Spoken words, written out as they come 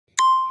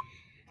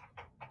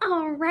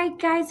All right,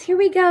 guys, here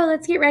we go.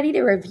 Let's get ready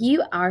to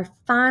review our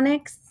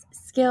phonics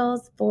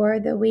skills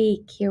for the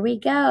week. Here we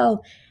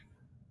go.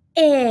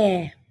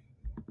 Eh.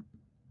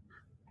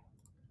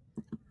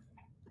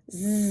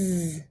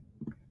 Z.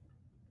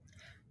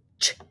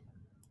 Ch.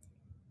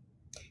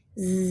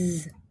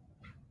 Z.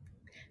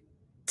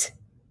 T.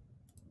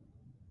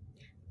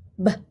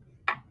 B.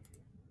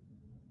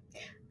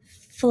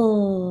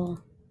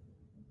 Full.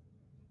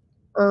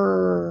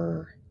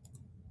 O.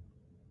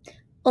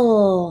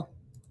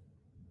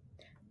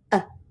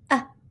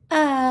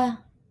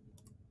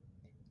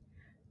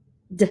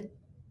 D.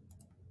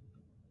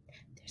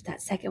 There's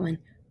that second one.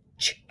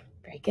 Ch.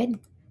 Very good.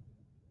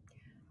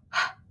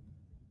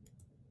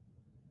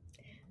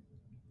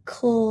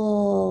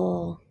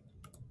 Cool.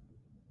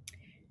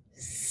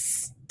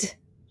 St.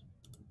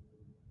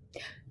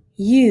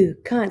 U.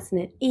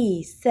 Consonant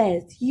E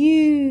says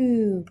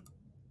you.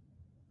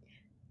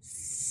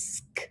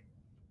 Sk.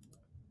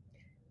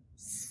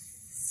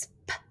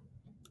 Sp.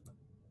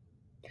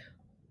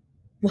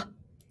 W.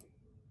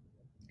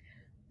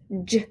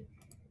 J.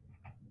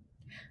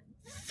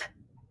 F.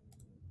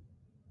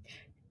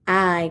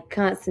 I.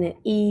 Consonant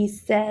E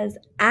says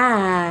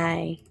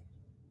I.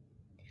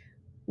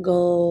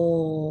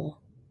 Go.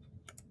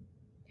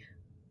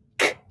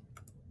 K.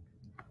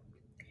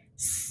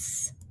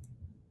 S.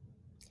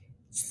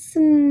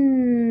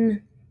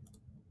 Sn.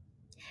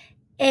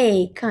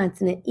 A.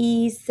 Consonant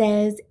E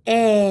says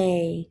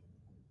A.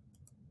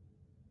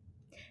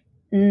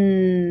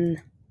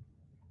 N.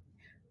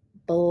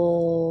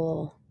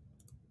 Bull.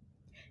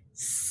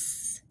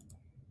 S.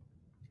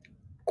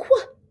 Qu.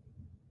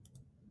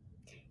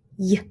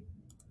 Y.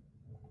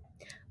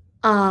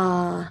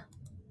 Ah.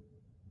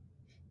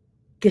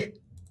 G.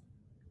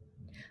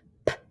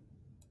 P.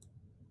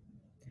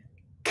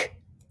 K.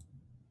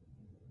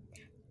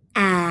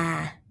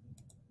 A.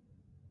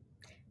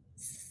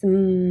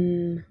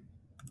 Sm.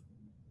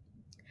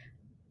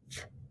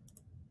 F.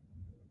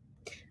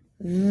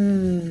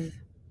 V.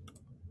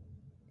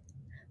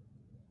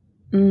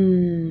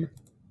 M.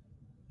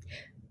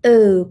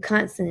 O.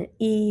 Consonant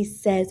E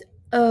says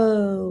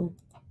O.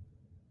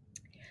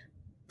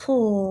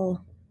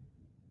 Pull.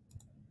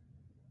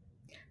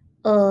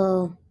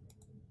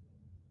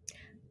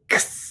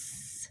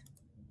 X.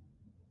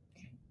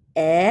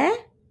 E.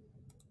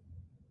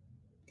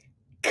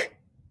 K.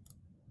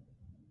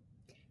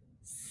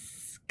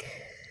 Sk.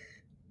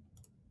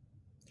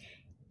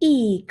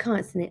 E.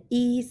 Consonant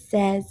E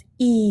says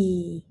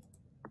E.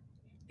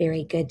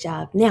 Very good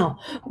job. Now,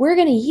 we're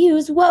going to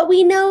use what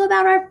we know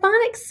about our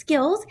phonics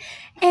skills.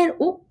 And,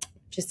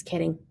 just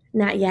kidding.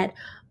 Not yet.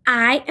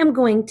 I am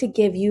going to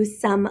give you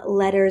some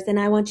letters, and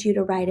I want you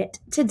to write it.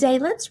 Today,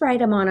 let's write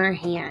them on our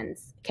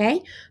hands,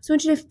 okay? So I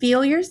want you to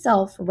feel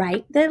yourself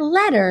write the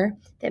letter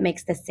that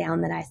makes the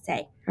sound that I say.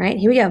 All right,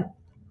 here we go.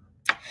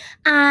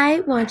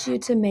 I want you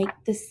to make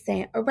the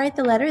sound, or write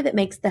the letter that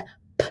makes the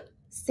P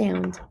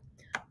sound.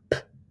 P.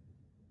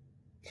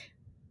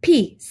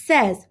 P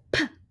says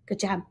P. Good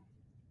job.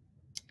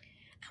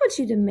 I want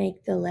you to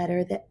make the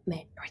letter that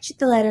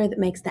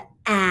makes the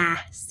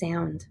ah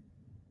sound.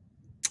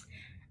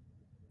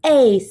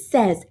 A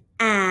says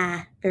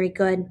ah. Very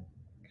good.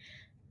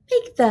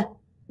 Make the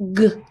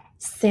g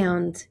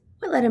sound.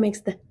 What letter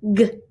makes the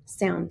g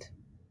sound?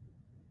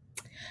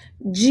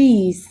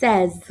 G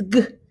says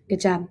g. Good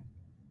job.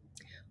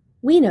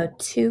 We know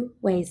 2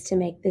 ways to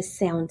make this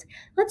sound.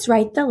 Let's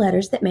write the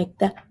letters that make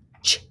the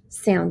ch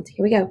sound.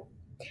 Here we go.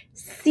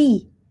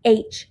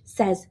 C-H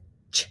says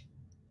ch.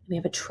 We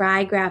have a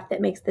trigraph that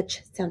makes the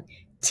ch sound.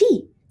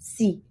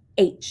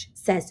 T-C-H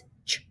says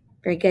ch.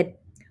 Very good.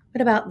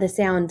 What about the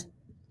sound?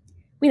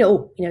 We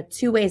know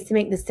 2 ways to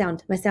make this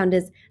sound. My sound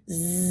is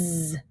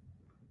z.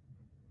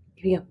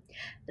 Here we go.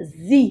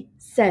 Z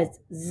says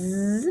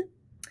z.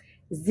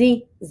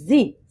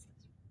 Z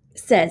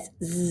says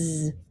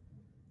z.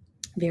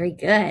 Very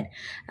good.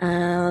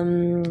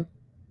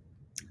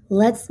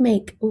 Let's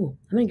make, I'm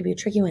going to give you a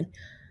tricky one.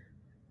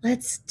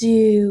 Let's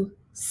do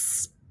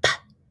sp.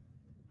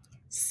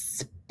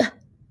 Sp. Here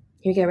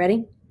we go,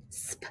 ready?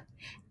 Sp.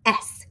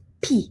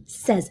 S-P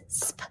says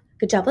sp.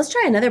 Good job. Let's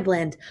try another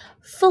blend.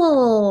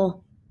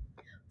 Full.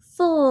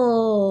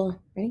 Full.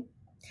 Ready?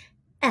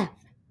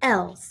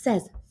 F-L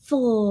says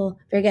full.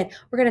 Very good.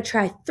 We're going to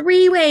try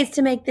 3 ways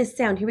to make this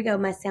sound. Here we go.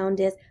 My sound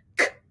is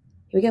k.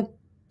 Here we go.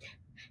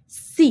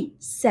 C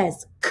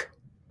says k.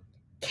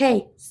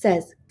 K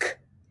says k.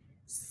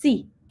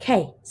 C,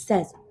 K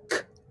says k.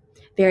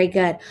 Very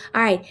good.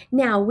 All right.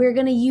 Now we're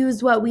going to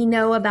use what we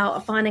know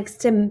about phonics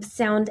to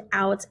sound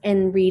out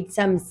and read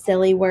some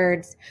silly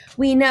words.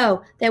 We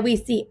know that we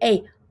see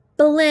a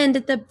blend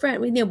at the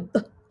front. We know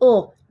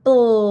bull.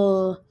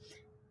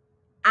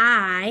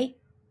 I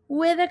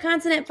with a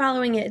consonant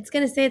following it. It's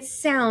going to say its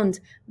sound.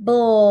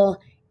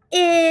 Bull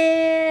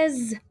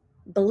is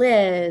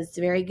blizz.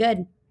 Very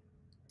good.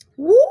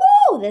 Woo!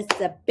 This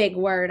is a big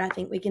word. I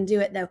think we can do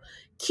it, though.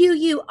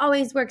 Q-U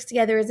always works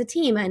together as a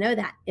team. I know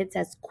that. It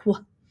says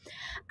qu.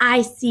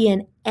 I see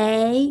an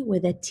A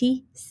with a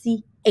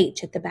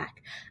T-C-H at the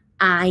back.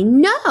 I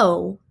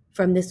know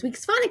from this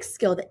week's phonics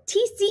skill that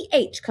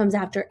TCH comes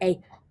after a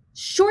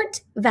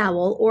short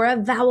vowel or a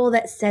vowel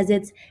that says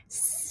its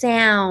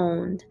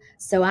sound.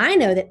 So I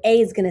know that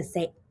A is going to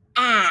say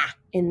ah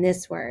in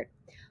this word.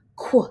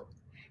 Qu,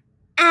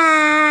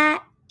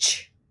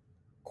 ach,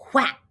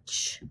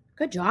 quatch.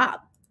 Good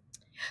job.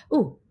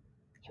 Ooh,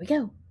 here we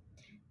go.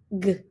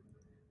 G,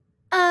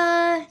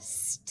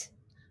 ust,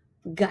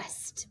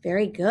 gust.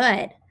 Very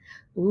good.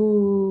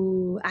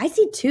 Ooh, I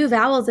see 2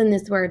 vowels in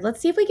this word. Let's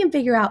see if we can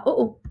figure out.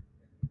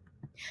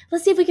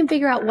 Let's see if we can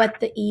figure out what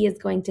the E is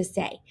going to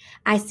say.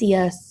 I see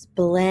a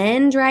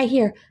blend right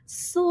here,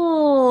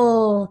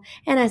 soul,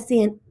 and I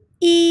see an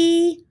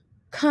E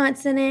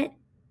consonant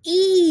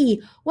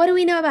E. What do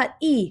we know about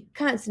E?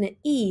 Consonant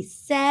E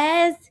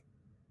says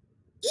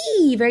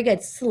E. Very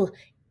good.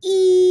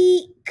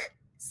 Eek,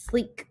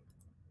 sleek.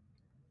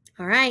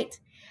 All right.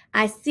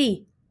 I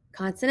see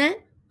consonant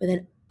with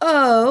an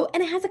O,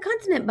 and it has a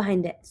consonant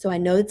behind it. So I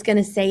know it's going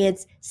to say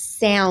its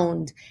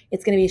sound.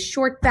 It's going to be a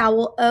short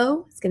vowel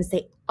O. It's going to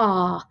say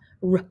ah,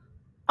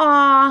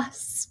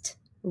 ost,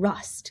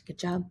 rust. Good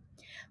job.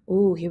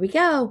 Ooh, here we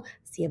go.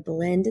 See a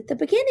blend at the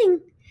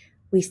beginning.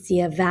 We see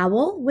a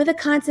vowel with a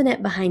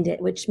consonant behind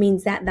it, which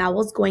means that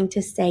vowel is going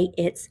to say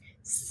its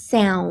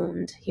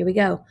sound. Here we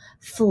go.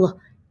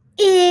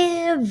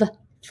 Iv,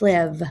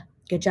 fliv.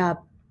 Good job.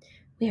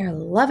 We are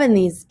loving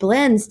these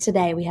blends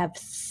today. We have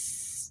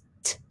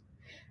st.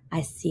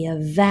 I see a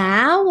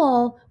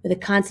vowel with a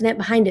consonant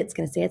behind it. It's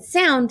going to say its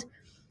sound.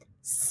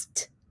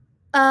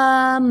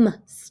 Stum.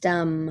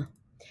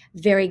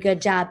 Very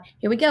good job.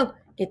 Here we go.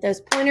 Get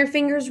those pointer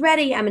fingers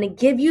ready. I'm going to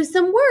give you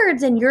some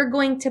words, and you're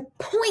going to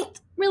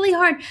point really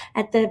hard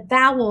at the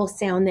vowel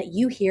sound that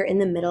you hear in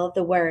the middle of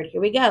the word.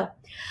 Here we go.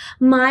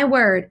 My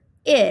word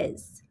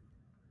is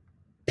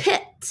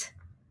pit.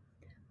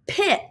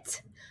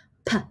 Pit.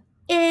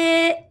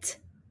 It,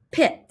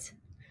 pit.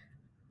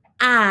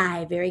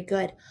 I, very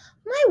good.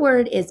 My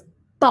word is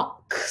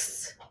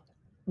box.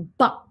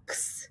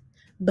 Box.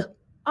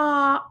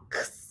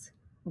 Box.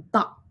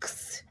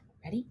 Box.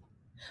 Ready?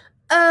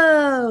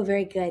 Oh,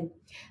 very good.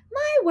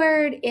 My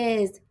word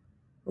is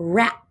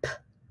wrap.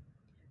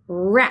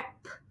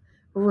 Wrap.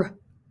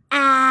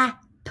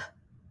 App.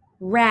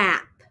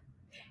 Wrap.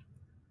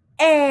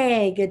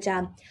 A, good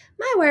job.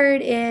 My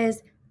word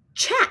is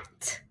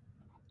chat.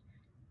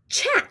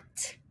 Chat.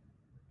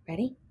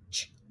 Ready?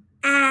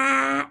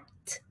 At.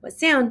 What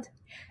sound?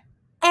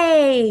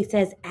 A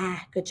says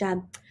ah. Good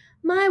job.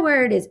 My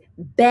word is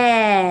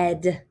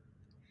bed.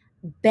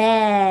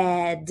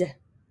 Bed.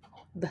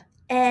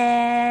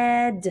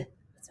 Bed.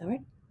 What's that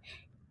word?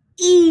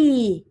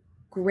 E.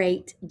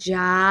 Great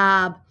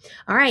job.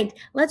 All right,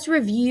 let's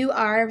review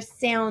our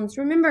sounds.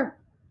 Remember,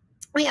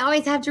 we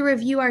always have to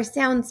review our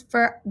sounds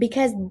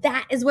because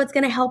that is what's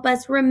going to help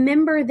us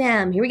remember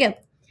them. Here we go.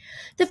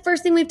 The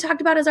first thing we've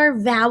talked about is our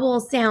vowel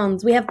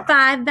sounds. We have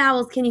 5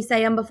 vowels. Can you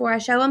say them before I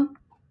show them?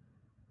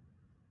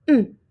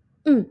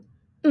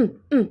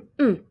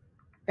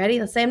 Ready?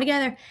 Let's say them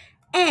together.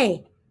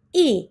 A,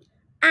 E,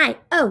 I,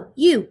 O,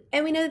 U.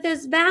 And we know that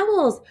those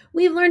vowels,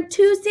 we've learned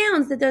 2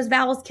 sounds that those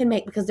vowels can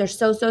make because they're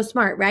so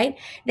smart, right?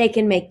 They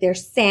can make their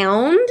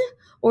sound,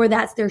 or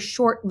that's their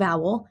short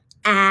vowel,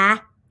 a,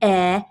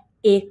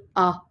 e,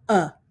 a.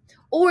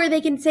 Or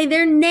they can say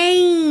their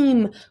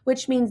name,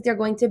 which means they're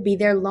going to be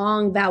their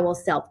long vowel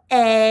self,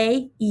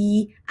 A,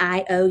 E,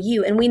 I, O,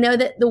 U. And we know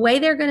that the way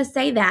they're going to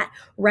say that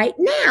right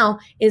now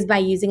is by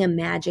using a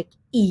magic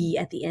E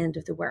at the end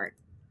of the word.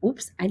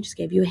 Oops, I just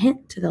gave you a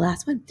hint to the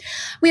last one.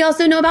 We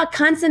also know about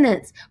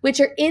consonants, which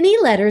are any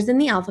letters in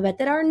the alphabet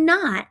that are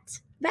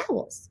not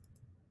vowels.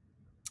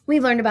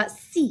 We've learned about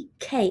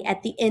CK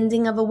at the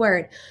ending of a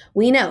word.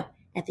 We know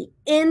at the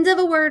end of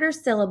a word or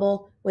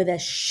syllable with a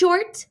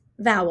short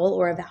vowel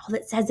or a vowel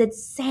that says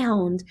its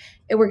sound,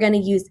 we're going to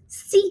use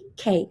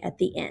CK at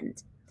the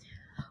end.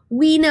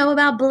 We know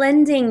about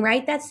blending,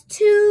 right? That's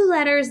 2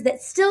 letters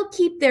that still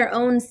keep their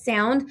own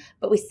sound,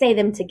 but we say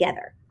them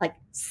together, like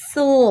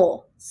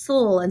soul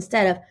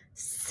instead of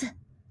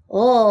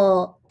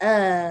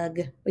ug.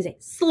 We say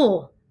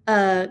soul,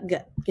 ug.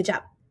 Good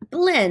job.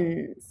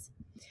 Blends.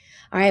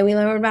 All right, we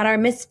learned about our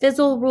Miss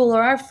Fizzle rule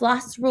or our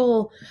floss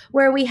rule,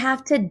 where we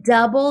have to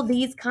double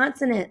these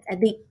consonants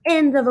at the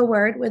end of a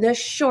word with a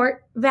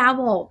short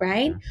vowel,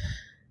 right?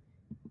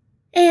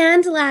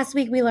 And last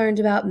week we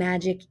learned about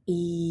magic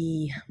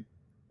E,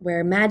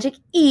 where magic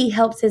E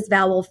helps his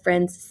vowel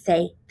friends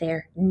say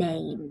their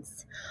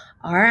names.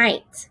 All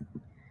right,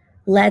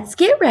 let's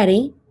get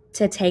ready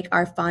to take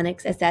our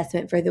phonics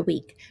assessment for the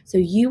week. So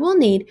you will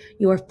need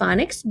your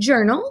phonics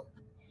journal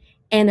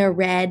and a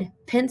red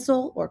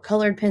pencil or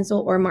colored pencil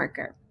or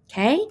marker,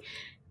 okay?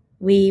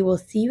 We will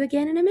see you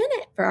again in a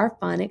minute for our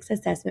phonics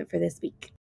assessment for this week.